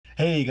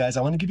Hey guys,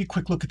 I want to give you a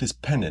quick look at this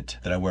pendant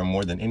that I wear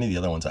more than any of the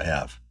other ones I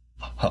have.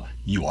 Huh,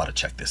 you ought to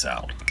check this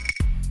out.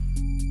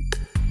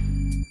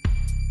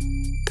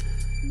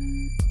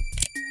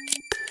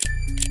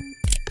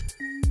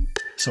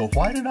 So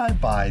why did I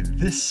buy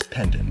this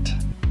pendant?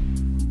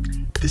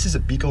 This is a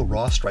Bico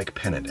Raw Strike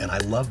pendant, and I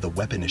love the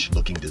weaponish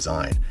looking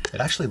design.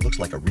 It actually looks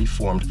like a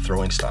reformed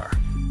throwing star.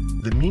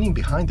 The meaning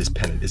behind this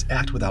pendant is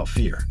act without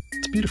fear.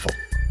 It's beautiful.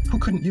 Who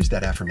couldn't use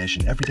that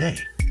affirmation every day?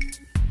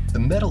 The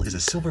metal is a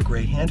silver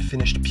gray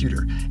hand-finished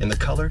pewter, and the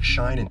color,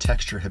 shine, and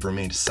texture have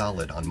remained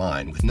solid on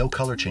mine with no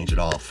color change at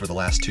all for the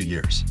last 2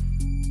 years.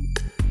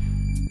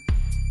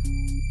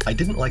 I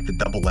didn't like the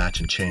double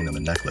latch and chain on the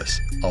necklace.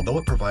 Although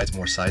it provides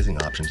more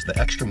sizing options, the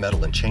extra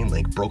metal and chain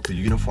link broke the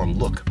uniform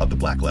look of the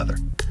black leather.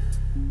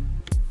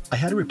 I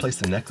had to replace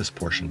the necklace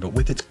portion, but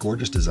with its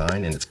gorgeous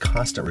design and its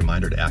constant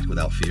reminder to act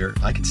without fear,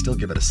 I could still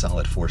give it a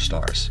solid 4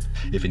 stars.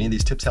 If any of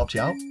these tips helped you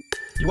out,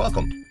 you're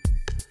welcome.